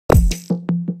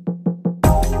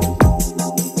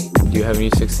you have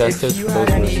any success tips If you for had those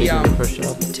who are any seeking their first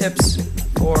job? tips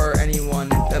for anyone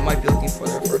that might be looking for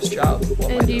their first job,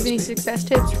 what And might do you have those any be? success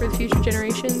tips for the future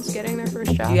generations getting their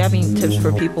first job? Do you have any tips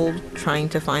for people trying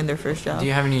to find their first job? Do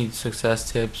you have any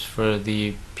success tips for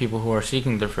the people who are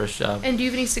seeking their first job? And do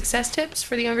you have any success tips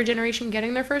for the younger generation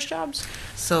getting their first jobs?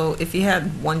 So if you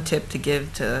had one tip to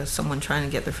give to someone trying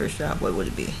to get their first job, what would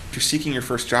it be? If you're seeking your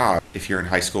first job, if you're in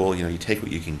high school, you take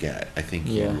what you can get. I think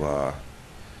you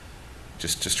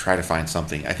just try to find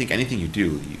something. I think anything you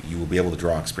do, you will be able to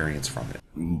draw experience from it.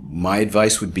 My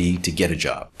advice would be to get a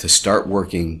job, to start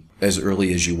working as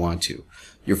early as you want to.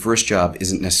 Your first job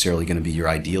isn't necessarily going to be your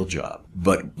ideal job,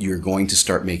 but you're going to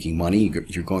start making money.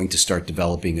 You're going to start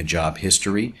developing a job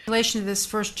history. In relation to this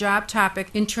first job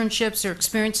topic, internships or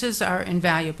experiences are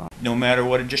invaluable. No matter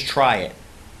what, just try it.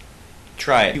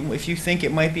 Try it. If you think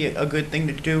it might be a good thing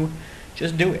to do,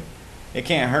 just do it. It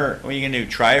can't hurt. What are you going to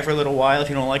do? Try it for a little while. If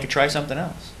you don't like it, try something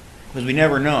else. Because we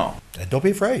never know. And don't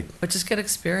be afraid. But just get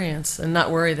experience and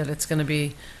not worry that it's going to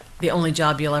be the only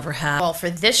job you'll ever have. Well, for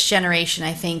this generation,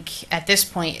 I think at this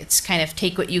point it's kind of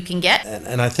take what you can get.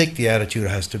 And I think the attitude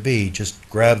has to be just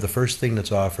grab the first thing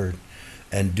that's offered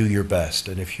and do your best.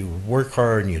 And if you work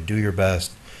hard and you do your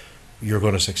best, you're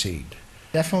going to succeed.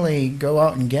 Definitely go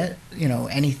out and get,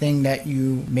 anything that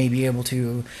you may be able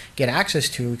to get access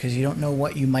to, because you don't know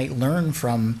what you might learn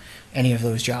from any of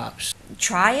those jobs.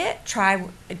 Try it. Try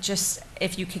just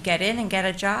if you could get in and get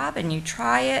a job and you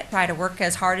try it. Try to work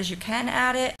as hard as you can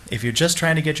at it. If you're just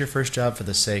trying to get your first job for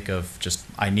the sake of just,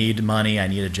 I need money, I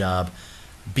need a job,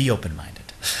 be open-minded.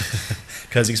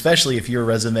 Because especially if your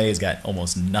resume has got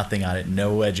almost nothing on it,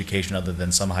 no education other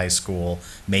than some high school,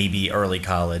 maybe early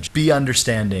college, be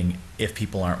understanding if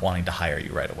people aren't wanting to hire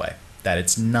you right away. That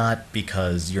it's not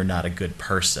because you're not a good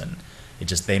person. It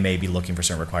just, they may be looking for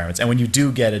certain requirements. And when you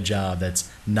do get a job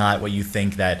that's not what you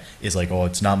think that is like, oh,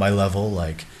 it's not my level,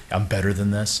 like, I'm better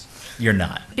than this, you're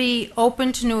not. Be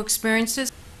open to new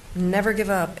experiences. Never give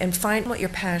up and find what your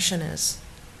passion is.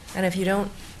 And if you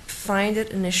don't find it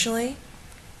initially,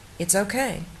 it's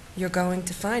okay. You're going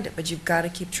to find it, but you've got to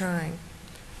keep trying.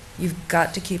 You've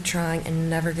got to keep trying and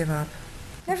never give up.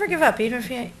 Never give up, even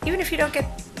if you don't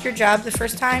get your job the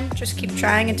first time. Just keep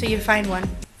trying until you find one.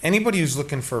 Anybody who's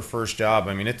looking for a first job,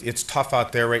 I mean, it's tough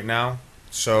out there right now.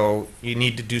 So you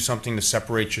need to do something to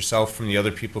separate yourself from the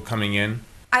other people coming in.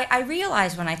 I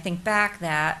realize when I think back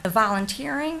that the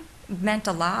volunteering meant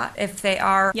a lot. If they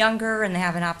are younger and they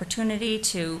have an opportunity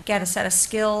to get a set of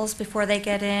skills before they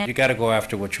get in. You got to go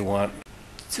after what you want.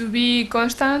 To be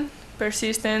constant,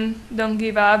 persistent, don't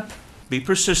give up. Be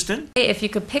persistent. If you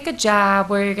could pick a job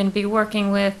where you're going to be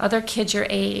working with other kids your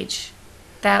age,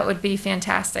 that would be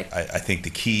fantastic. I think the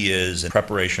key is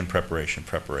preparation, preparation,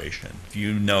 preparation. If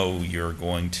you know you're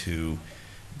going to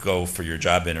go for your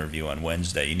job interview on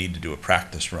Wednesday, you need to do a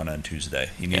practice run on Tuesday.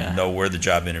 You need to know where the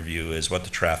job interview is, what the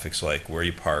traffic's like, where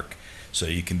you park, so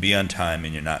you can be on time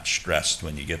and you're not stressed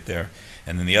when you get there.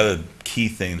 And then the other key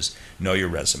thing is know your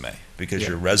resume, because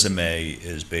your resume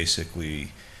is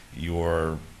basically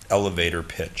your elevator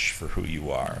pitch for who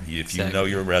you are. If you know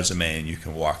your resume and you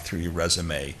can walk through your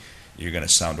resume, you're going to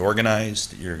sound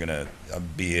organized. You're going to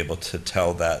be able to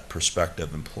tell that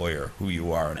prospective employer who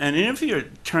you are. And if you're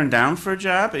turned down for a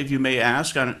job, if you may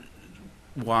ask on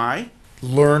why?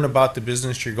 Learn about the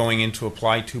business you're going in to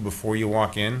apply to before you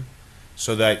walk in,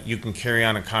 so that you can carry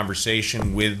on a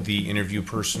conversation with the interview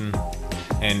person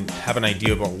and have an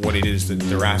idea about what it is that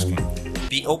they're asking.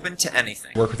 Be open to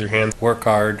anything. Work with your hands. Work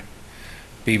hard.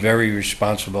 Be very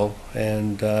responsible,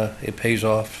 and it pays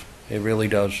off. It really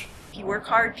does. If you work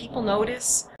hard, people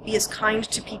notice. Be as kind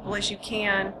to people as you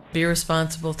can. Be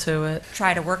responsible to it.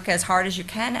 Try to work as hard as you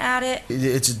can at it.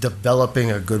 It's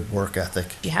developing a good work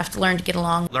ethic. You have to learn to get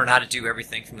along. Learn how to do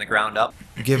everything from the ground up.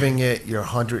 Giving it your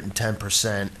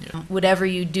 110%. Whatever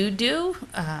you do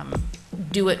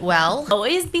it well.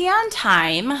 Always be on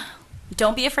time.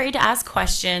 Don't be afraid to ask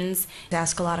questions.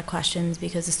 Ask a lot of questions,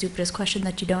 because the stupidest question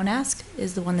that you don't ask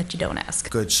is the one that you don't ask.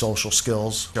 Good social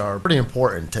skills are pretty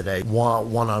important today.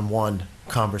 One-on-one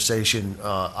conversation,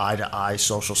 eye-to-eye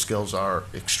social skills are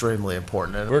extremely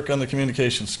important. Work on the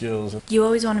communication skills. You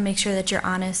always want to make sure that you're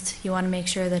honest. You want to make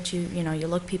sure that you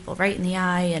look people right in the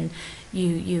eye and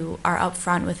you are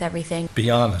upfront with everything. Be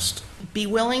honest. Be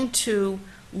willing to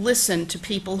listen to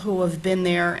people who have been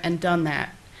there and done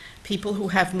that. People who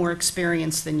have more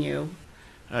experience than you.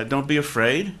 Don't be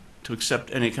afraid to accept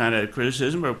any kind of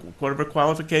criticism or whatever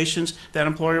qualifications that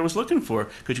employer was looking for,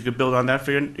 because you could build on that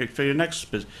for your next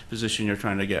position you're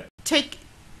trying to get. Take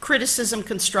criticism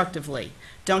constructively.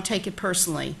 Don't take it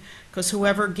personally, because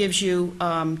whoever gives you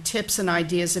tips and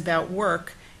ideas about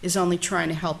work is only trying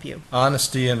to help you.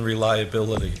 Honesty and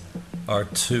reliability are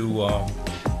two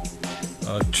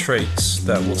traits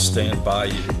that will stand by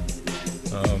you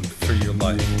for your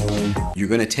life. You're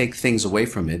going to take things away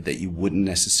from it that you wouldn't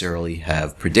necessarily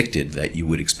have predicted that you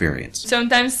would experience.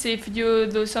 Sometimes if you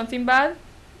do something bad,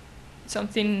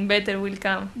 something better will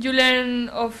come. You learn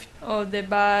of the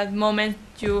bad moment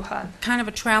you had. Kind of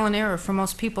a trial and error for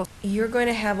most people. You're going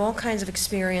to have all kinds of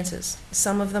experiences.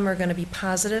 Some of them are going to be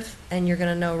positive, and you're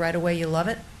going to know right away you love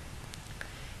it.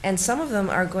 And some of them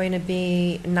are going to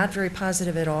be not very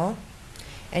positive at all,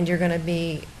 and you're going to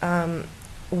be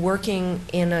working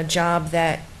in a job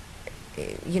that,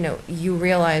 you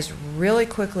realize really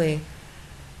quickly,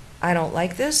 I don't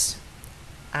like this,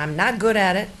 I'm not good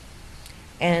at it,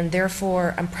 and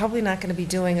therefore I'm probably not going to be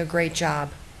doing a great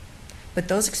job. But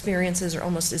those experiences are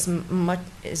almost as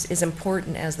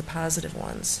important as the positive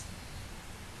ones,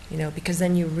 because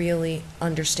then you really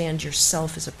understand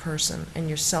yourself as a person and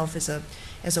yourself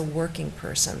as a working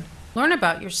person. Learn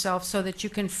about yourself so that you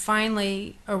can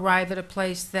finally arrive at a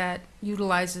place that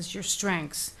utilizes your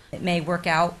strengths. It may work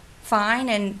out fine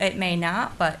and it may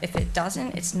not, but if it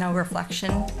doesn't, it's no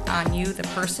reflection on you, the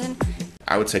person.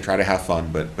 I would say try to have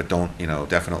fun, but don't,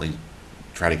 definitely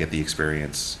try to get the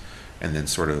experience and then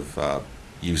sort of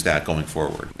use that going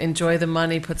forward. Enjoy the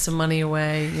money, put some money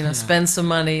away, spend some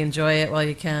money, enjoy it while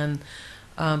you can,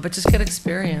 but just get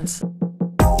experience.